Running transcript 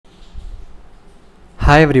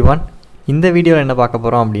Hi everyone. In the video என்ன பார்க்க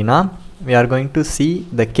போறோம் அப்படினா we are going to see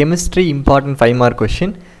the chemistry important 5 mark question.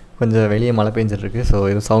 கொஞ்சம் வெளிய மழை பெஞ்சிட்டு இருக்கு சோ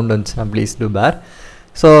இது சவுண்ட் வந்துச்சுனா please do bear.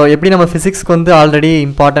 So எப்படி நம்ம physicsக்கு வந்து ஆல்ரெடி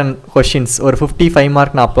important questions ஒரு 55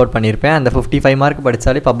 mark நான் அப்லோட் பண்ணிருப்பேன். அந்த 55 mark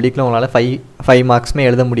படிச்சாலே பப்ளிக்ல உங்களால 5 marksமே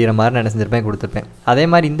எழுத முடியற மாதிரி நான் செஞ்சிருப்பேன் கொடுத்திருப்பேன். அதே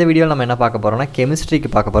மாதிரி இந்த வீடியோல நம்ம என்ன பார்க்க போறோம்னா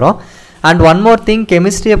chemistryக்கு பார்க்க போறோம். And one more thing,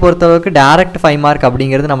 chemistry பொறுத்தவரைக்கும் direct 5 mark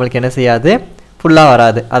அப்படிங்கிறது நமக்கு என்ன செய்யாது ஃபுல்லா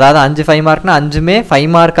வராது. அதாவது 5 5 மார்க்னா 5மே 5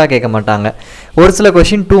 மார்க்கா கேட்க மாட்டாங்க. ஒரு சில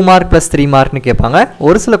क्वेश्चन 2 மார்க் + 3 மார்க்னு கேட்பாங்க.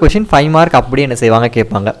 ஒரு சில क्वेश्चन 5 மார்க் அப்படியே என்ன செய்வாங்க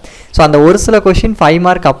கேட்பாங்க. சோ அந்த ஒரு சில क्वेश्चन 5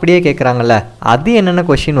 மார்க் அப்படியே கேக்குறாங்கல. அது என்னென்ன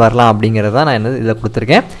क्वेश्चन வரலாம் அப்படிங்கறத நான் என்ன இத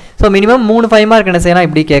கொடுத்திருக்கேன். சோ மினிமம் 3 5 மார்க் என்ன செய்யலாம்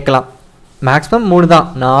இப்படி கேட்கலாம். மேக்ஸिमम 3 தான்.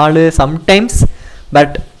 4 sometimes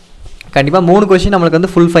பட் கண்டிப்பா 3 क्वेश्चन நமக்கு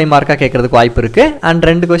வந்து full 5 மார்க்கா கேக்குறதுக்கு வாய்ப்பு இருக்கு.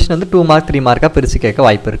 and 2 क्वेश्चन வந்து 2 மார்க் 3 மார்க்கா பிரிச்சு கேட்க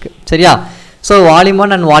வாய்ப்பு இருக்கு. சரியா? So volume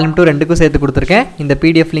 1 and volume 2 ரெண்டுக்கும் சேர்த்து கொடுத்திருக்கேன். இந்த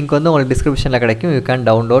PDF link வந்து உங்களுக்கு descriptionல கிடைக்கும். You can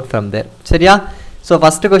download from there. சரியா? So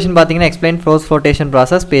first question பாத்தீங்கன்னா explain force flotation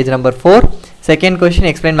process page number 4. Second question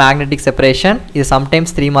explain magnetic separation. இது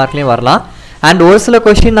sometimes 3 மார்க்லயும் வரலாம். and ஒரு சில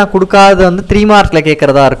question நான் கொடுக்காதது வந்து 3 மார்க்ல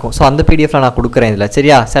கேக்குறதா இருக்கும். சோ அந்த PDF ல நான் கொடுக்கிறேன் இதுல.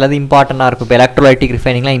 சரியா? சிலது இம்பார்ட்டன்ட்டா இருக்கும். இப்போ electrolytic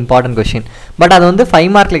refiningலாம் important question. பட் அது வந்து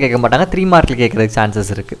 5 மார்க்ல கேட்க மாட்டாங்க. 3 மார்க்ல கேக்குறதுக்கு chances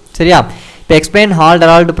இருக்கு. சரியா? இப்போ explain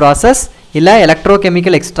Hall-Héroult process இல்ல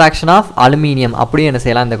electrochemical extraction of aluminium அப்படி என்ன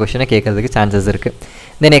செய்யலாம் இந்த क्वेश्चனை கேக்குறதுக்கு chances இருக்கு.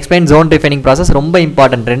 then explain zone refining process ரொம்ப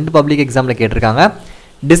important. ரெண்டு பப்ளிக் எக்ஸாம்ல கேட்டிருக்காங்க.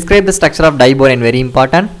 describe the structure of diborane very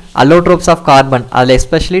important. allotropes of carbon அதுல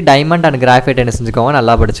especially diamond and graphite என்ன செஞ்சுக்கோங்க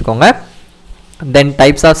நல்லா படிச்சுக்கோங்க. then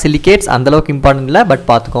types of silicates அந்த அளவுக்கு important இல்ல பட்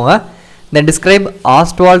பாத்துக்கோங்க. then describe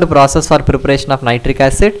Ostwald process for preparation of nitric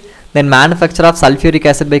acid. then manufacture of sulfuric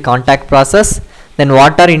acid by contact process. then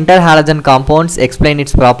what are interhalogen compounds, explain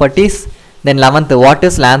its properties. then 11th, what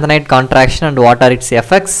is lanthanide contraction and what are its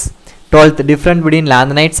effects. 12th, difference between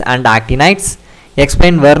lanthanides and actinides.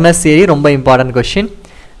 explain Werner's theory ரொம்ப important question.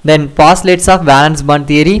 then postulates of valence bond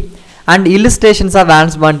theory and illustrations of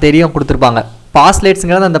valence bond theory கொடுத்திருப்பாங்க.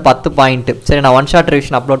 postulateஸ்ங்கிறது அந்த 10 point. சரி நான் one shot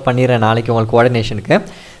revision upload பண்ணிறேன் நாளைக்கு உங்களுக்கு கோஆர்டினேஷனுக்கு.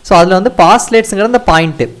 So அதுல வந்து postulateஸ்ங்கிறது அந்த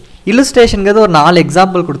பாயிண்ட். illustration-ங்கிறது ஒரு 4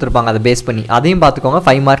 எக்ஸாம்பிள் கொடுத்திருப்பாங்க அதை பேஸ் பண்ணி. அதையும் பாத்துக்கோங்க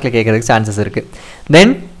 5 மார்க்ல கேக்குறதுக்கு chances இருக்கு. then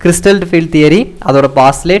crystal field theory அதோட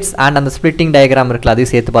postulates and அந்த splitting diagram இருக்குல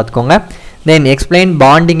அதையும் சேர்த்து பாத்துக்கோங்க. then explain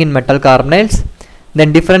bonding in metal carbonyls.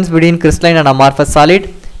 then difference between crystalline and amorphous solid.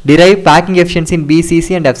 derive packing efficiency in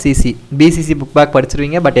BCC and FCC. BCC book back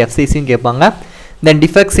படிச்சிருவீங்க but FCC ன்னு கேட்பாங்க. then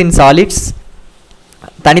defects in solids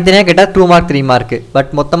தனித்தனியா கேட்டா 2 mark 3 mark but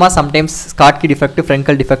மொத்தமா sometimes Schottky defect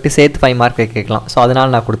Frenkel defect சேர்த்து 5 mark கேட்கலாம். So அதனால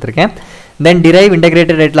நான் கொடுத்திருக்கேன். then derive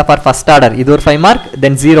integrated rate law for first order இது ஒரு 5 மார்க்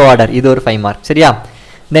then zero order இது ஒரு 5 மார்க். சரியா?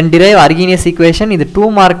 then derive Arrhenius equation இது 2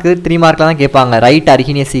 மார்க் 3 மார்க்ல தான் கேட்பாங்க. ரைட்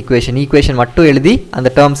Arrhenius equation மட்டும் எழுதி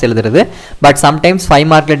அந்த டேர்ம்ஸ் எழுதுறது. பட் sometimes 5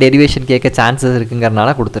 மார்க்ல டெரிவேஷன் கேட்க chances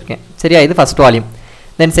இருக்குங்கறனால கொடுத்திருக்கேன். சரியா? இது first volume.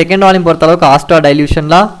 then second volume பொறுத்த அளவுக்கு Ostwald dilution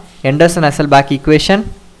law, Anderson-Hasselbalch equation,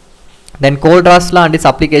 then Kohlrausch law and its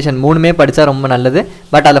application மூணுமே படிச்சா ரொம்ப நல்லது.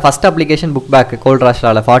 பட் அதுல first application book back Kohlrausch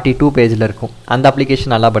lawல 42 பேஜ்ல இருக்கும். அந்த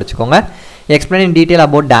அப்ளிகேஷன் நல்லா படிச்சுக்கோங்க. explain in detail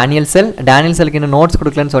about Daniel cell. Daniel cellக்கு இன்னும் நோட்ஸ்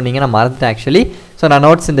கொடுக்கலன்னு சொன்னீங்க நான் மறந்துட்டேன் actually. சோ நான்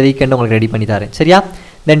நோட்ஸ் இந்த வீக்கெண்ட் உங்களுக்கு ரெடி பண்ணி தரேன். சரியா?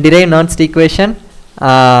 then derive Nernst equation,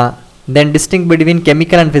 then distinct between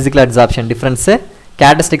chemical and physical adsorption difference,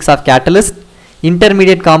 characteristics of catalyst,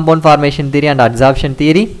 intermediate compound formation theory and adsorption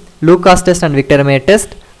theory, Lucas test and Victor-Meyer test,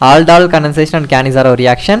 aldol condensation and Cannizzaro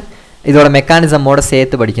reaction இதோட mechanism ஓட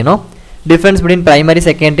சேர்த்து படிக்கணும். difference between primary,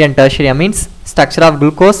 secondary and tertiary amines, structure of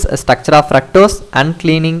glucose, structure of fructose and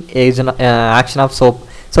cleaning action of soap.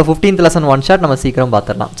 so 15th lesson one shot நம்ம சீக்கிரம்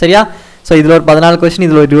பாத்துறலாம். சரியா? So இதுல ஒரு 14 question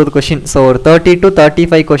இதுல ஒரு 20 क्वेश्चन. சோ ஒரு 30 to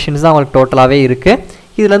 35 क्वेश्चंस தான் உங்களுக்கு டோட்டலாவே இருக்கு.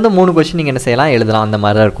 இதுல இருந்து 3 क्वेश्चन நீங்க என்ன செய்யலாம் எழுதலாம் அந்த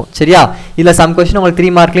மாதிரி இருக்கும். சரியா? இதுல some क्वेश्चन உங்களுக்கு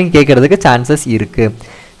 3 மார்க்லயும் கேக்குறதுக்கு chances இருக்கு.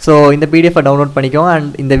 So இந்த PDF டவுன்லோட் பண்ணிக்கோங்க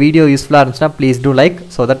and இந்த வீடியோ யூஸ்ஃபுல்லா இருந்துச்சுனா please do like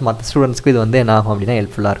so that மத்த ஸ்டூடண்ட்ஸ்க்கு இது வந்து என்ன ஆகும் அப்படினா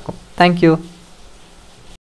ஹெல்ப்ஃபுல்லா இருக்கும். Thank you.